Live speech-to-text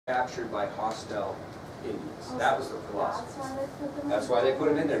captured by hostile Indians. That was the philosophy. That's why they put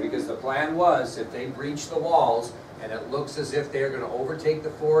them in there, Because the plan was, if they breach the walls, and it looks as if they're going to overtake the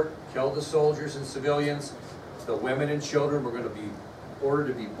fort, kill the soldiers and civilians, the women and children were going to be ordered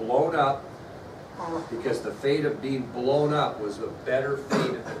to be blown up, because the fate of being blown up was a better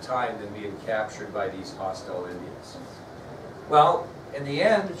fate at the time than being captured by these hostile Indians. Well, in the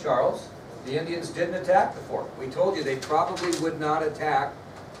end, Charles, the Indians didn't attack the fort. We told you they probably would not attack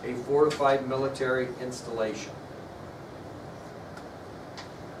a fortified military installation.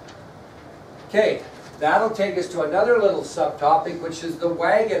 Okay, that'll take us to another little subtopic, which is the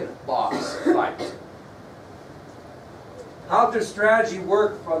wagon box fight. How did their strategy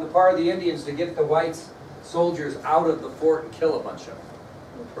work on the part of the Indians to get the white soldiers out of the fort and kill a bunch of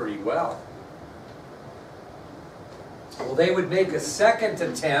them? Pretty well. Well, they would make a second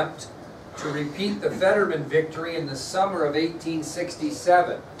attempt to repeat the Fetterman victory in the summer of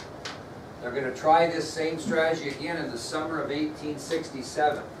 1867. They're going to try this same strategy again in the summer of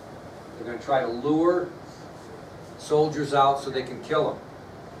 1867. They're going to try to lure soldiers out so they can kill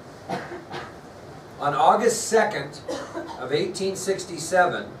them. On August 2nd of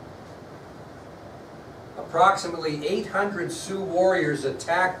 1867, approximately 800 Sioux warriors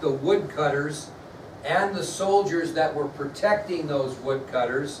attacked the woodcutters and the soldiers that were protecting those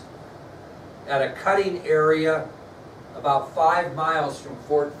woodcutters at a cutting area about 5 miles from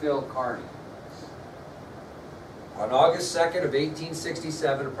Fort Phil Kearny. On August 2nd of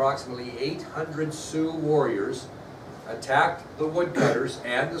 1867, approximately 800 Sioux warriors attacked the woodcutters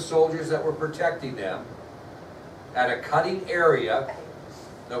and the soldiers that were protecting them at a cutting area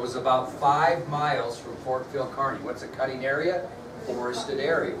that was about 5 miles from Fort Phil Kearny. What's a cutting area? Forested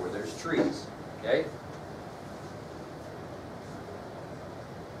area where there's trees. Okay?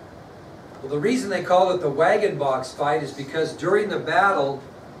 Well, the reason they call it the wagon box fight is because during the battle,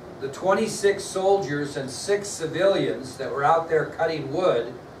 the 26 soldiers and 6 civilians that were out there cutting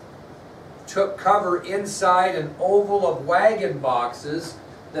wood took cover inside an oval of wagon boxes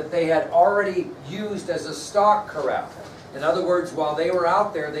that they had already used as a stock corral. In other words, while they were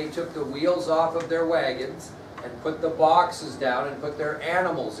out there, they took the wheels off of their wagons and put the boxes down and put their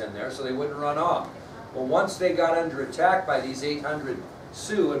animals in there so they wouldn't run off. Well, once they got under attack by these 800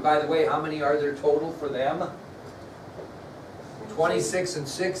 Sioux, and by the way, how many are there total for them? 26 and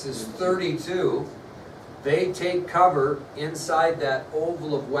 6 is 32. They take cover inside that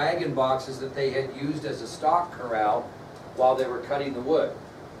oval of wagon boxes that they had used as a stock corral while they were cutting the wood.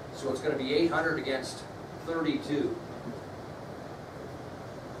 So it's going to be 800 against 32.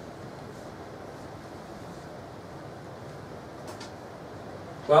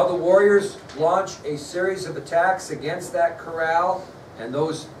 Well, the warriors launch a series of attacks against that corral, and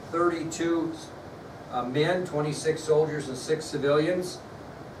those 32 men, 26 soldiers and 6 civilians.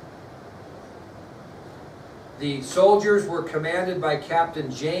 The soldiers were commanded by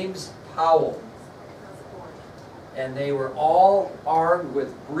Captain James Powell, and they were all armed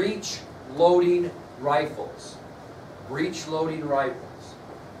with breech-loading rifles. Breech-loading rifles.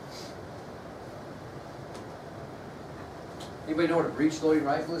 Anybody know what a breech-loading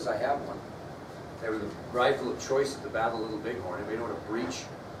rifle is? I have one. They were the rifle of choice at the Battle of Little Bighorn. Anybody know what a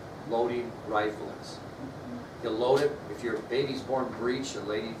breech-loading rifle is? You load it. If your baby's born breech, the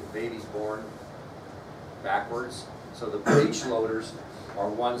baby's born backwards. So the breech loaders are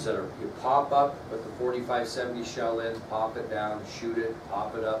ones that are, you pop up, put the 45-70 shell in, pop it down, shoot it,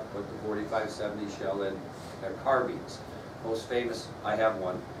 pop it up, put the 45-70 shell in. They're carbines. Most famous, I have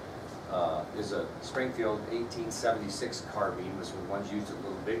one, is a Springfield 1876 carbine, was the ones used at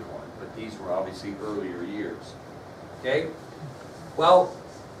Little Bighorn, but these were obviously earlier years. Okay? Well,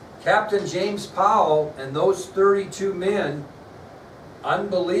 Captain James Powell and those 32 men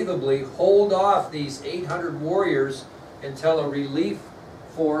unbelievably hold off these 800 warriors until a relief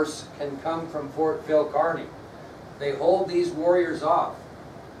force can come from Fort Phil Kearny. They hold these warriors off.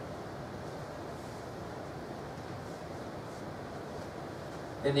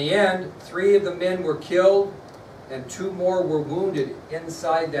 In the end, 3 of the men were killed and 2 more were wounded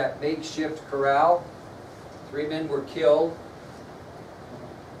inside that makeshift corral. 3 men were killed,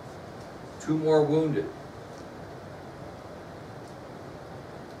 2 more wounded.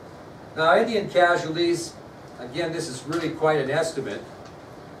 Now, Indian casualties, again, this is really quite an estimate.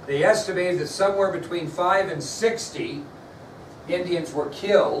 They estimated that somewhere between 5 and 60 Indians were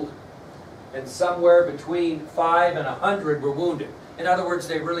killed, and somewhere between 5 and 100 were wounded. In other words,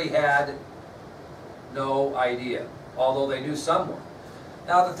 they really had no idea, although they knew some were.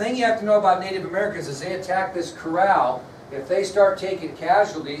 Now, the thing you have to know about Native Americans is they attack this corral. If they start taking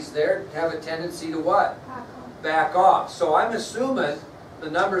casualties, they have a tendency to what? Back off. So I'm assuming the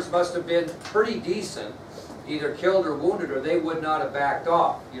numbers must have been pretty decent, either killed or wounded, or they would not have backed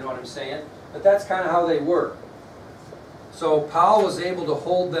off. You know what I'm saying? But that's kind of how they work. So Powell was able to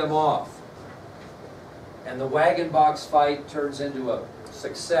hold them off. And the wagon box fight turns into a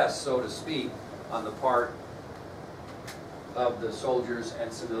success, so to speak, on the part of the soldiers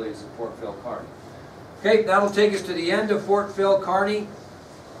and civilians at Fort Phil Kearny. Okay, that'll take us to the end of Fort Phil Kearny.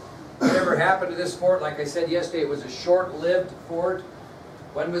 Whatever happened to this fort, like I said yesterday, it was a short-lived fort.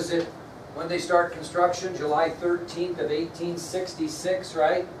 When was it, when they start construction? July 13th of 1866,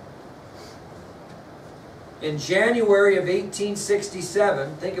 right? In January of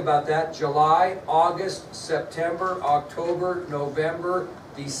 1867, think about that, July, August, September, October, November,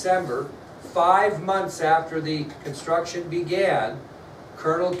 December, 5 months after the construction began,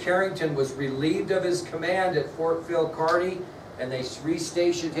 Colonel Carrington was relieved of his command at Fort Phil Kearny, and they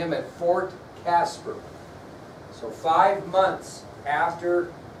restationed him at Fort Casper. So 5 months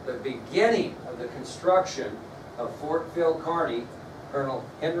after the beginning of the construction of Fort Phil Kearny, Colonel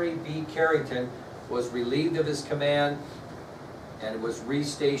Henry B. Carrington was relieved of his command and was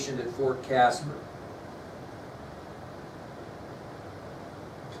restationed at Fort Casper.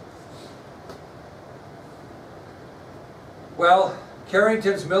 Well,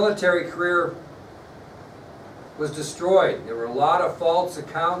 Carrington's military career was destroyed. There were a lot of false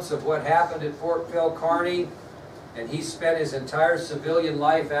accounts of what happened at Fort Phil Kearny, and he spent his entire civilian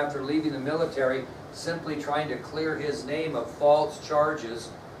life after leaving the military simply trying to clear his name of false charges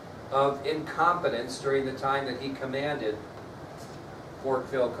of incompetence during the time that he commanded Fort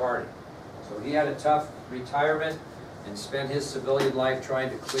Phil Kearny. So he had a tough retirement and spent his civilian life trying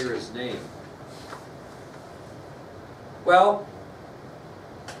to clear his name. Well,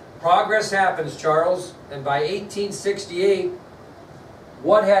 progress happens, Charles, and by 1868,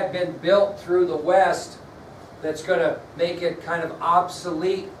 what had been built through the West that's going to make it kind of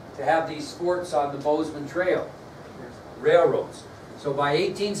obsolete to have these forts on the Bozeman Trail? Railroads. So by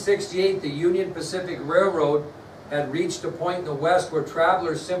 1868, the Union Pacific Railroad had reached a point in the West where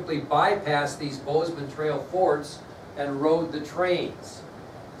travelers simply bypassed these Bozeman Trail forts and rode the trains.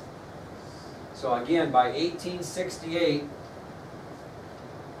 So again, by 1868,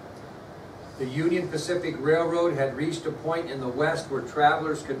 the Union Pacific Railroad had reached a point in the West where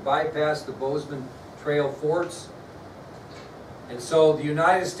travelers could bypass the Bozeman Trail forts. And so the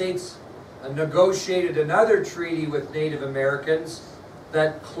United States negotiated another treaty with Native Americans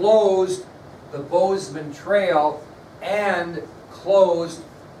that closed the Bozeman Trail and closed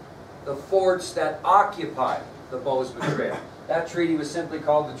the forts that occupied the Bozeman Trail. That treaty was simply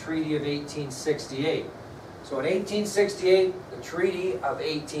called the Treaty of 1868. So in 1868, the Treaty of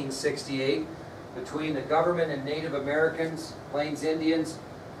 1868 between the government and Native Americans, Plains Indians,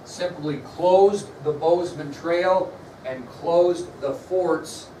 simply closed the Bozeman Trail and closed the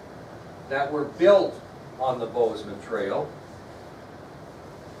forts that were built on the Bozeman Trail.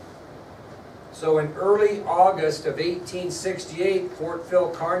 So in early August of 1868, Fort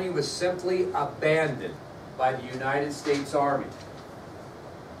Phil Kearny was simply abandoned by the United States Army.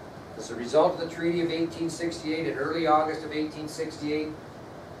 As a result of the Treaty of 1868, in early August of 1868,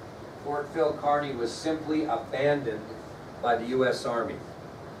 Fort Phil Kearny was simply abandoned by the U.S. Army.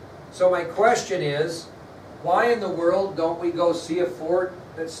 So my question is, why in the world don't we go see a fort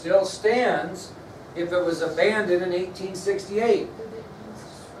that still stands if it was abandoned in 1868?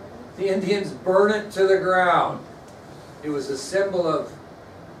 The Indians burn it to the ground. It was a symbol of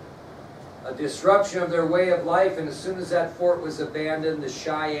a disruption of their way of life, and as soon as that fort was abandoned, the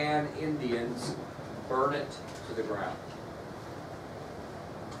Cheyenne Indians burn it to the ground.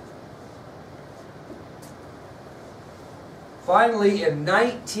 Finally, in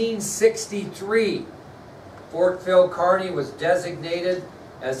 1963, Fort Phil Kearny was designated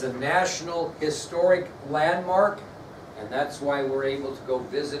as a National Historic Landmark, and that's why we're able to go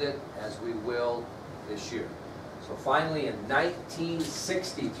visit it as we will this year. So finally, in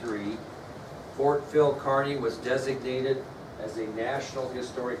 1963, Fort Phil Kearny was designated as a National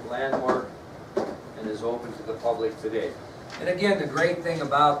Historic Landmark and is open to the public today. And again, the great thing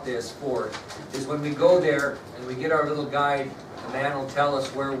about this fort is when we go there and we get our little guide, the man will tell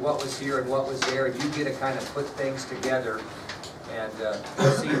us what was here and what was there, and you get to kind of put things together and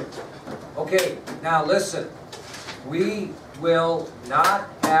see it. Okay, now listen, we will not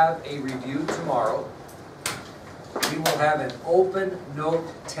have a review tomorrow. We will have an open note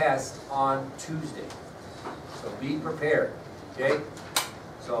test on Tuesday. So be prepared, okay?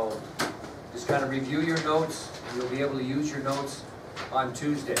 So just kind of review your notes. You'll be able to use your notes on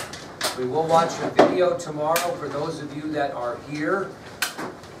Tuesday. We will watch a video tomorrow for those of you that are here.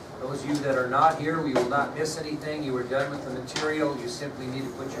 Those of you that are not here, we will not miss anything. You are done with the material. You simply need to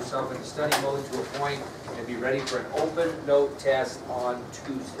put yourself into study mode to a point and be ready for an open note test on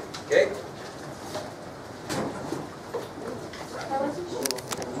Tuesday. Okay?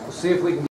 We'll see if we can